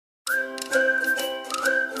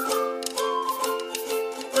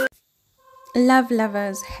Love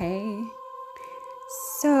lovers, hey.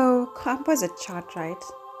 So, composite chart, right,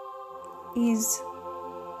 is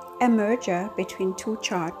a merger between two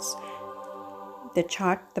charts,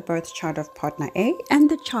 the birth chart of partner A and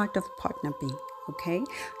the chart of partner B. Okay,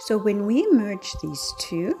 so when we merge these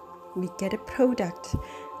two, we get a product,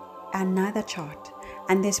 another chart.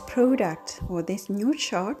 And this product or this new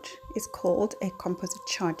chart is called a composite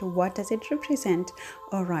chart. What does it represent?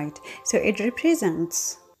 All right, so it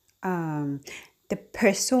represents the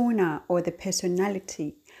persona or the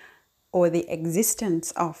personality or the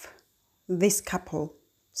existence of this couple.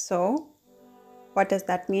 So what does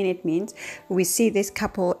that mean? It means we see this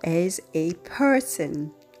couple as a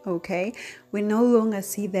person, okay? We no longer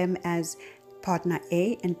see them as partner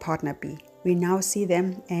A and partner B. We now see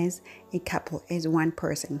them as a couple, as one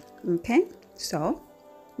person, okay? So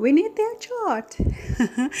we need their chart.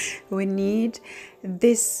 We need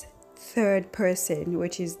this third person,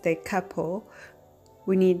 which is the couple.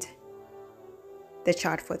 We need the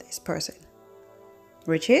chart for this person,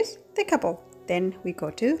 which is the couple. Then we go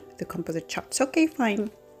to the composite charts. Okay, fine.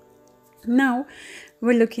 Now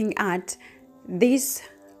we're looking at this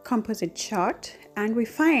composite chart and we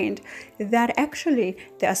find that actually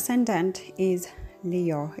the ascendant is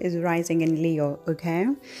Leo, is rising in Leo, okay?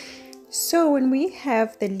 So when we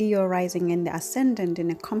have the Leo rising in the ascendant in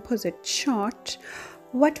a composite chart,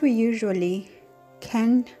 what we usually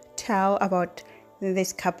can tell about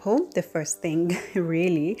this couple, the first thing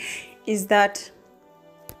really, is that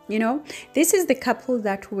this is the couple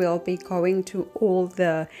that will be going to all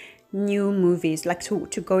the new movies, like to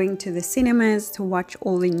going to the cinemas to watch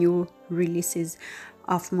all the new releases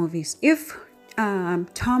of movies. If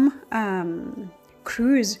Tom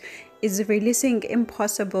Cruise is releasing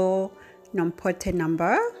Impossible Nompote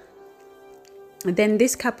number, then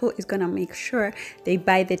this couple is gonna make sure they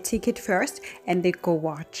buy the ticket first and they go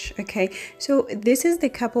watch. Okay, so this is the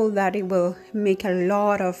couple that it will make a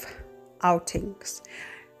lot of outings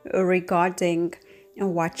regarding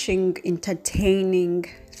watching entertaining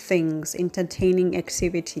things, entertaining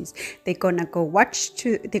activities. They're gonna go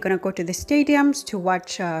to the stadiums to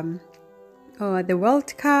watch the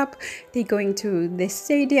World Cup. They're going to the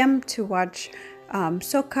stadium to watch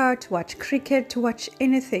soccer, to watch cricket, to watch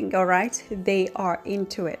anything. All right, they are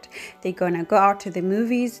into it. They're gonna go out to the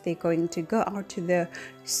movies. They're going to go out to the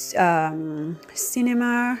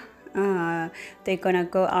cinema. They're gonna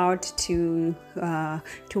go out to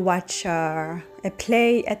watch a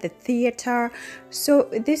play at the theater. So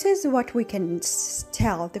this is what we can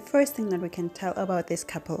tell. The first thing that we can tell about this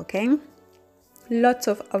couple, okay? Lots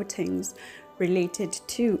of outings related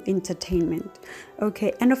to entertainment,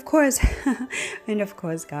 okay? And of course,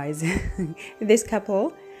 guys, this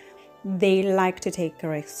couple, they like to take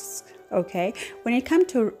risks, okay? When it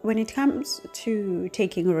comes to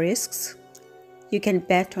taking risks, you can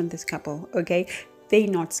bet on this couple, okay? They're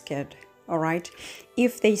not scared, all right?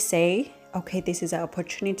 If they say, okay, this is an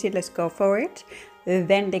opportunity, let's go for it,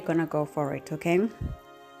 then they're gonna go for it, okay?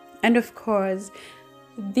 And of course,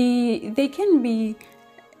 they can be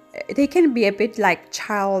a bit like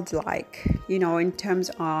childlike, in terms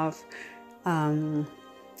of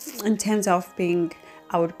being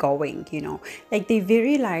outgoing, like they're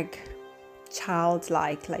very like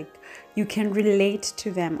childlike, like you can relate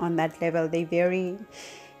to them on that level. They're very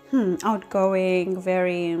outgoing,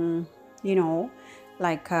 very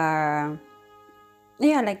like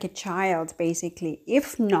like a child basically.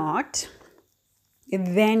 If not,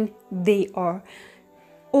 then they are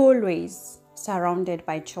always surrounded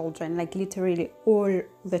by children, like literally all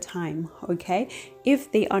the time, okay?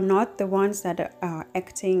 If they are not the ones that are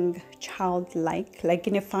acting childlike, like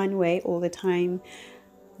in a fun way all the time,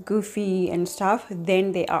 goofy and stuff,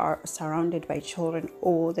 then they are surrounded by children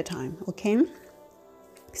all the time, okay?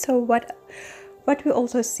 So what we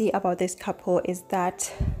also see about this couple is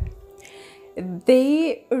that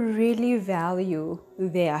they really value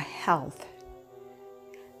their health.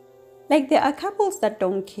 Like there are couples that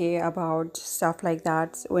don't care about stuff like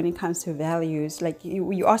that when it comes to values. Like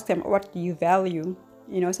you ask them, what do you value?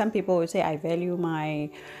 Some people will say, I value my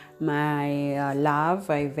love,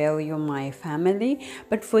 I value my family.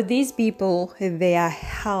 But for these people, their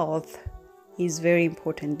health is very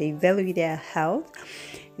important. They value their health.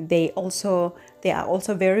 They are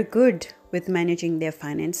also very good with managing their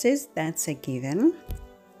finances. That's a given.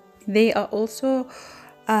 They are also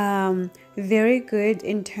very good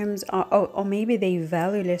in terms of, or maybe they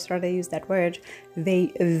value, let's rather use that word,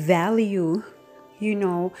 they value,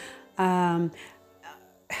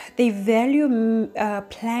 they value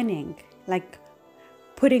planning, like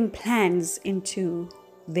putting plans into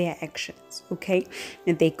their actions. Okay,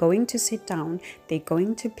 and they're going to sit down, they're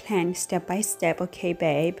going to plan step by step. Okay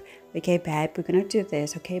babe, we're gonna do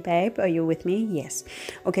this. Okay babe, are you with me? Yes.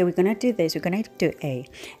 Okay, we're gonna do this, we're gonna do A,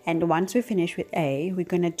 and once we finish with A, we're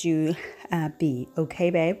gonna do B. Okay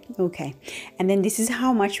babe? Okay, and then this is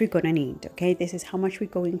how much we're gonna need. Okay, this is how much we're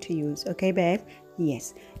going to use. Okay babe?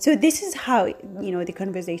 Yes. So this is how, you know, the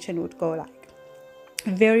conversation would go, like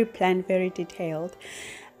very planned, very detailed.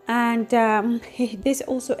 And this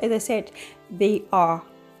also, as I said, they are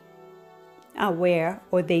aware,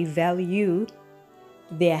 or they value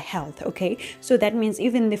their health. Okay, so that means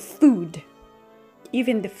even the food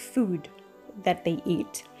that they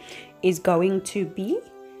eat is going to be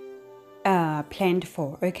planned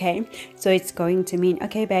for. Okay, so it's going to mean,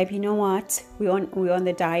 okay babe, you know what, we're on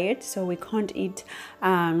the diet, so we can't eat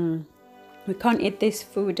this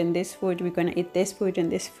food and this food. We're gonna eat this food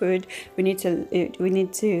and this food. We need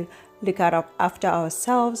to look after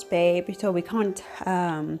ourselves, babe. So we can't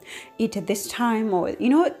eat at this time, or you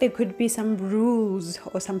know, there could be some rules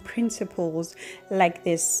or some principles like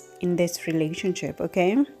this in this relationship.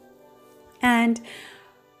 Okay, and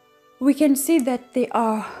we can see that they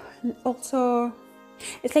are also,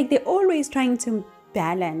 it's like they're always trying to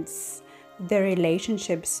balance the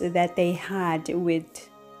relationships that they had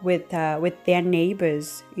with their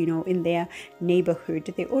neighbors, you know, in their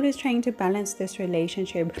neighborhood. They're always trying to balance this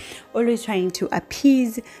relationship, always trying to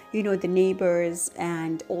appease, you know, the neighbors,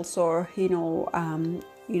 and also, you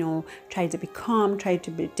know, try to be calm, try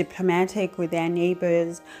to be diplomatic with their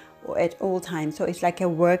neighbors at all times. So it's like a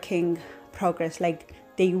working progress, like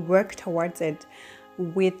they work towards it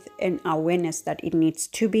with an awareness that it needs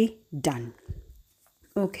to be done.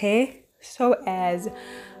 Okay, so as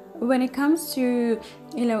when it comes to,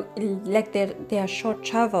 you know, like there are short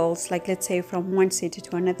travels, like let's say from one city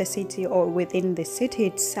to another city, or within the city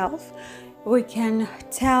itself, we can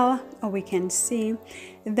tell, or we can see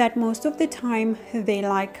that most of the time they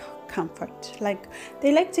like comfort, like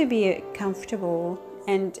they like to be comfortable,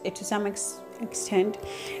 and to some extent,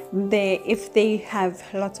 if they have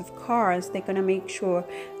lots of cars, they're gonna make sure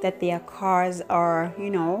that their cars are, you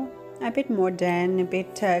know, a bit modern, a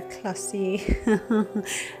bit classy,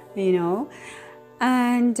 you know.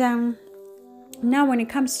 And now when it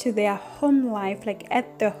comes to their home life, like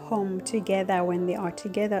at the home together, when they are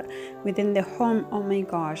together within the home, oh my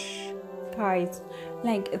gosh, guys,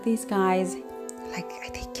 like these guys, like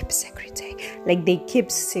they keep secrets, like they keep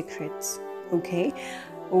secrets. Okay,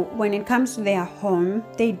 when it comes to their home,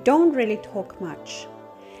 they don't really talk much.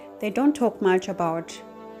 They don't talk much about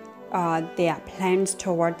their plans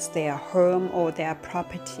towards their home or their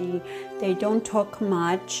property. They don't talk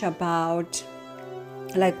much about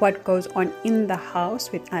like what goes on in the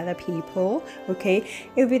house with other people. Okay,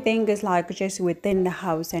 everything is like just within the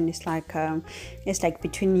house, and it's like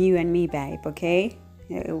between you and me, babe. Okay,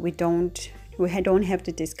 we don't have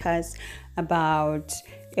to discuss about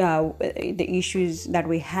the issues that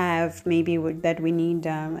we have, maybe that we need,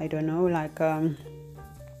 I don't know, like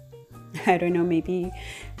I don't know, maybe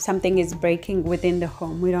something is breaking within the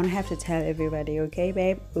home. We don't have to tell everybody. Okay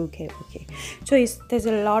babe? Okay. So there's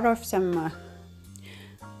a lot of some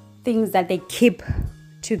things that they keep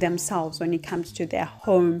to themselves when it comes to their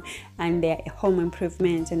home and their home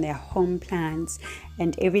improvements and their home plans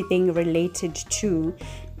and everything related to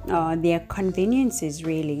their conveniences,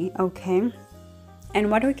 really. Okay,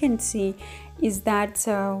 and what we can see is that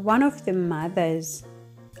one of the mothers,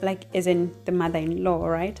 like as in the mother-in-law,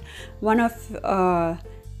 right, one of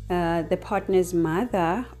the partner's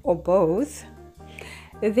mother, or both,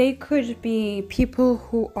 they could be people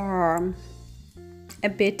who are a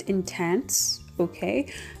bit intense.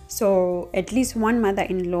 Okay, so at least one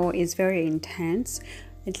mother-in-law is very intense.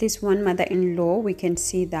 At least one mother-in-law, we can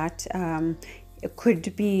see that it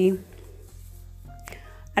could be,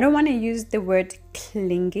 I don't want to use the word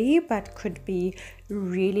clingy, but could be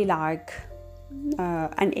really like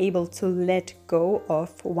unable to let go of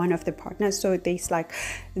one of the partners. So there's like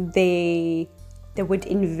they would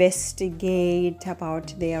investigate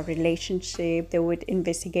about their relationship. They would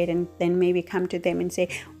investigate and then maybe come to them and say,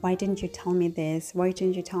 why didn't you tell me this? Why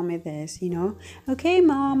didn't you tell me this? You know, okay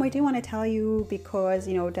mom, we didn't want to tell you because,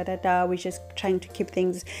 you know, we're just trying to keep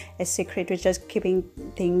things a secret. We're just keeping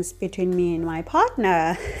things between me and my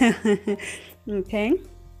partner. Okay,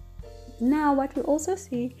 now what we also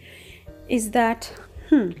see is that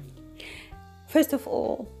first of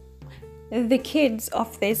all, the kids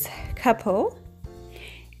of this couple,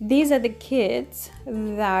 these are the kids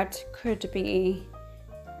that could be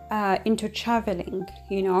into traveling,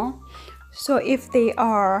 you know. So if they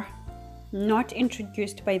are not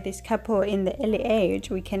introduced by this couple in the early age,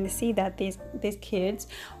 we can see that these kids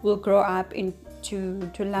will grow up to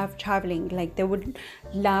love traveling. Like they would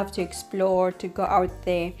love to explore, to go out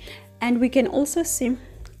there. And we can also see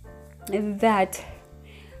that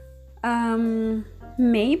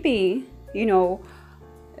maybe, you know,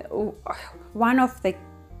 one of the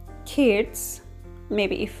kids,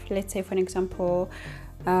 maybe if, let's say for an example,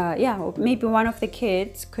 maybe one of the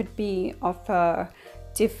kids could be of a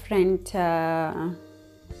different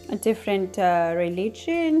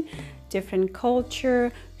religion, different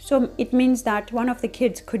culture. So it means that one of the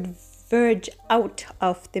kids could verge out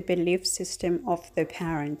of the belief system of the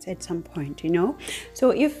parents at some point, you know. So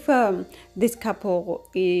if this couple,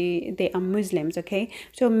 they are Muslims, okay,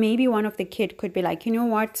 so maybe one of the kid could be like, you know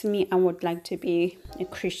what, me, I would like to be a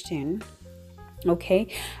Christian. Okay,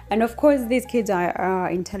 and of course these kids are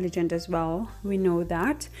intelligent as well, we know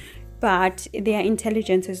that, but their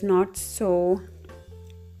intelligence is not so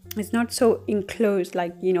enclosed,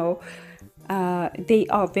 like, you know, they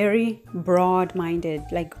are very broad-minded,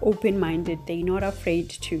 like open-minded. They're not afraid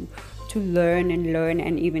to learn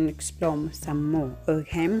and even explore some more.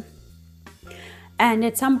 Okay, and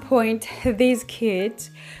at some point these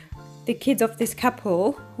kids, the kids of this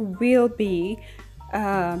couple, will be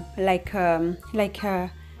like a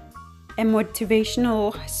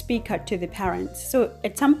motivational speaker to the parents. So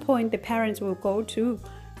at some point the parents will go to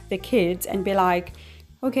the kids and be like,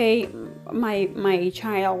 okay, my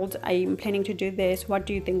child, I'm planning to do this. What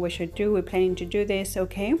do you think we should do? We're planning to do this.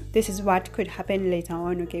 Okay, this is what could happen later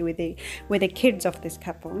on. Okay, with the kids of this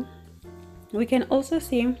couple. We can also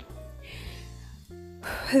see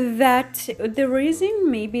that the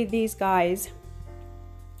reason maybe these guys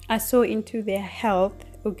are so into their health,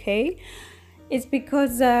 okay, is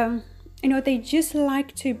because you know, they just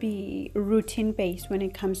like to be routine based when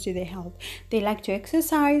it comes to their health. They like to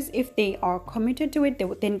exercise. If they are committed to it,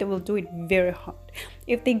 then they will do it very hard.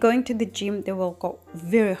 If they're going to the gym, they will go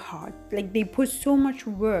very hard. Like they put so much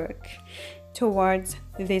work towards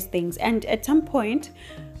these things. And at some point,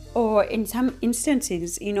 or in some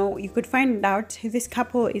instances, you know, you could find out this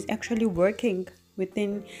couple is actually working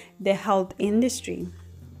within the health industry.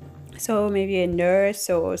 So maybe a nurse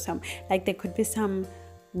or some, like there could be some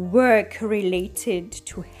work related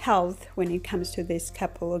to health when it comes to this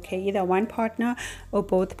couple. Okay, either one partner or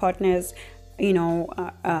both partners, you know,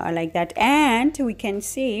 like that. And we can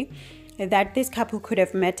see that this couple could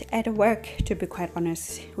have met at work, to be quite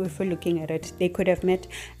honest. If we're looking at it, they could have met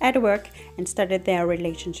at work and started their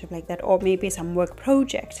relationship like that, or maybe some work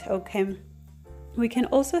project. Okay, we can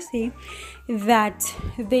also see that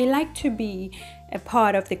they like to be a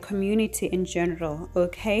part of the community in general.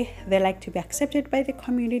 Okay, they like to be accepted by the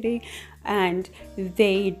community, and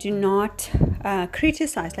they do not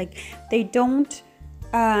criticize, like they don't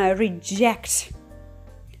reject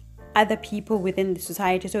other people within the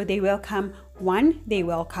society. So they welcome one, they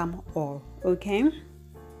welcome all. Okay,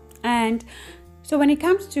 and so when it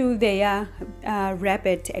comes to their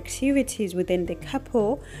rapid activities within the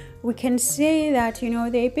couple, we can say that, you know,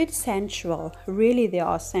 they're a bit sensual. Really, they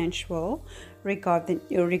are sensual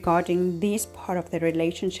regarding this part of the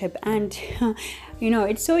relationship. And you know,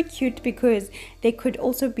 it's so cute because they could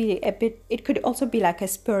also be it could also be like a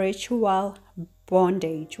spiritual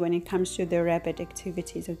bondage when it comes to the rapid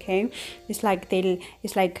activities. Okay, it's like they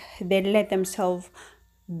let themselves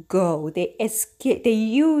go, they escape, they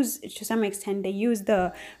use, to some extent, they use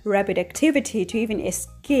the rapid activity to even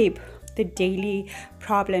escape the daily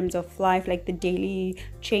problems of life, like the daily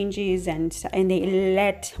changes, and they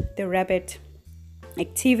let the rapid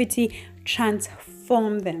activity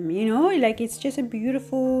transform them, you know. Like it's just a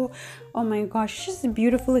beautiful, oh my gosh, it's just a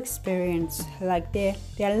beautiful experience. Like their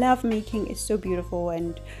love making is so beautiful,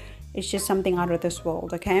 and it's just something out of this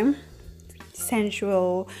world. Okay,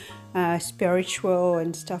 sensual, spiritual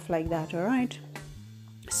and stuff like that. All right,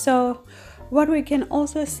 so what we can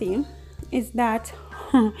also see is that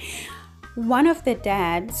one of the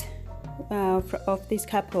dads of this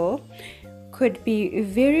couple could be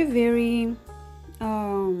very, very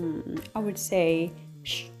I would say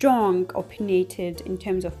strong, opinionated in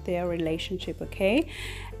terms of their relationship. Okay,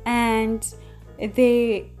 and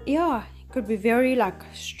they could be very like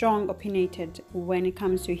strong, opinionated when it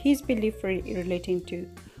comes to his belief relating to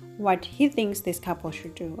what he thinks this couple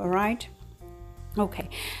should do. All right, okay.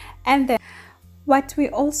 And then what we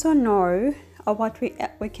also know, or what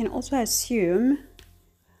we can also assume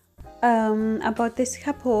about this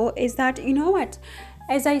couple, is that, you know what,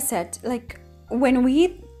 as I said, like when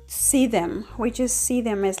we see them, we just see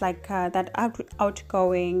them as like that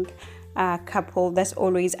outgoing couple that's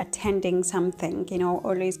always attending something, you know,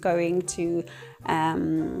 always going to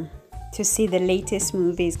to see the latest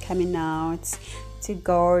movies coming out, to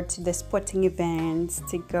go to the sporting events,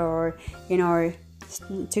 to go,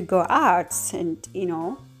 to go out and,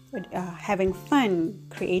 having fun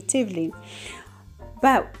creatively.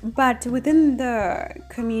 But within the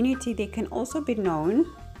community, they can also be known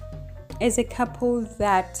as a couple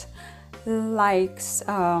that likes,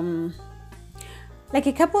 like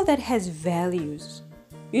a couple that has values,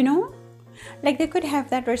 like they could have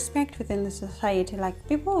that respect within the society. Like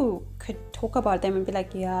people could talk about them and be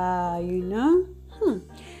like, yeah,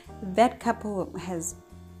 that couple has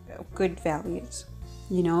good values.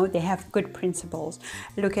 They have good principles.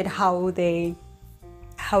 Look at how their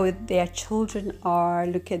children are.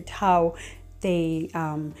 Look at how they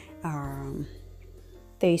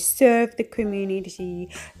serve the community.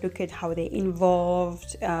 Look at how they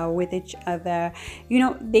involved with each other.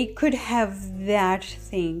 They could have that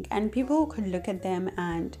thing, and people could look at them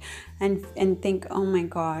and think, oh my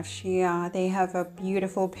gosh, yeah, they have a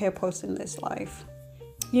beautiful purpose in this life,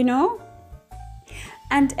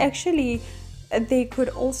 and actually they could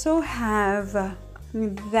also have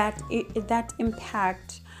that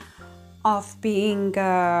impact of being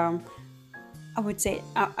I would say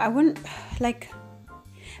I wouldn't like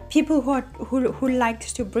people who like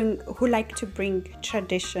to bring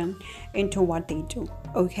tradition into what they do.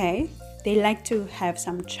 Okay, they like to have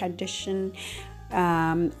some tradition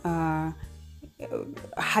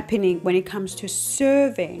happening when it comes to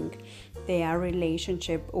serving their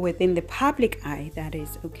relationship within the public eye, that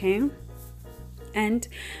is. Okay. And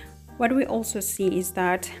what we also see is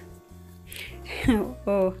that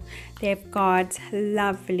they've got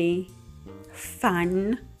lovely,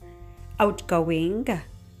 fun, outgoing,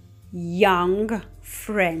 young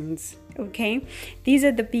friends. Okay, these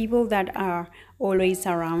are the people that are always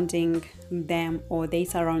surrounding them, or they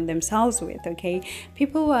surround themselves with. Okay,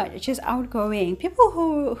 people who are just outgoing,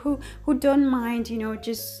 people who don't mind,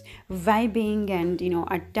 just vibing and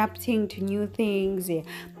adapting to new things.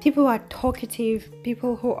 People who are talkative,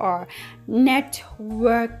 people who are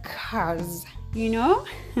networkers.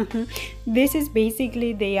 This is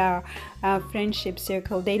basically their friendship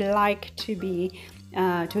circle. They like to be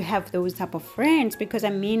to have those type of friends, because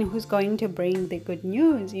who's going to bring the good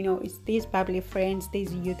news? It's these bubbly friends,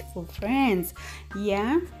 these youthful friends.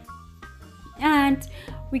 Yeah. And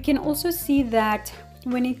we can also see that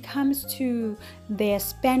when it comes to their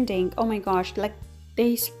spending, oh my gosh, like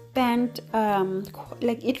they spend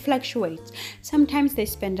like it fluctuates. Sometimes they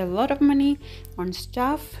spend a lot of money on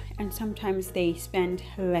stuff, and sometimes they spend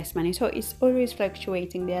less money. So it's always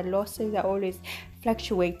fluctuating. Their losses are always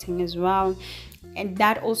fluctuating as well. And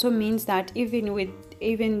that also means that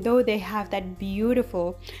even though they have that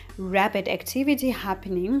beautiful rapid activity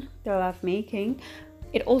happening, the love making,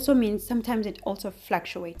 it also means sometimes it also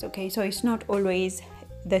fluctuates. Okay, so it's not always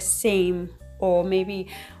the same, or maybe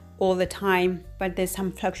all the time, but there's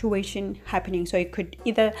some fluctuation happening. So it could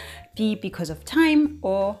either be because of time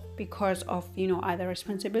or because of other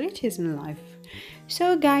responsibilities in life.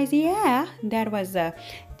 So guys, yeah, that was the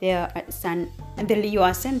Leo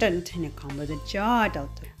Ascendant in a composite chart.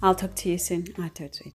 I'll talk to you soon.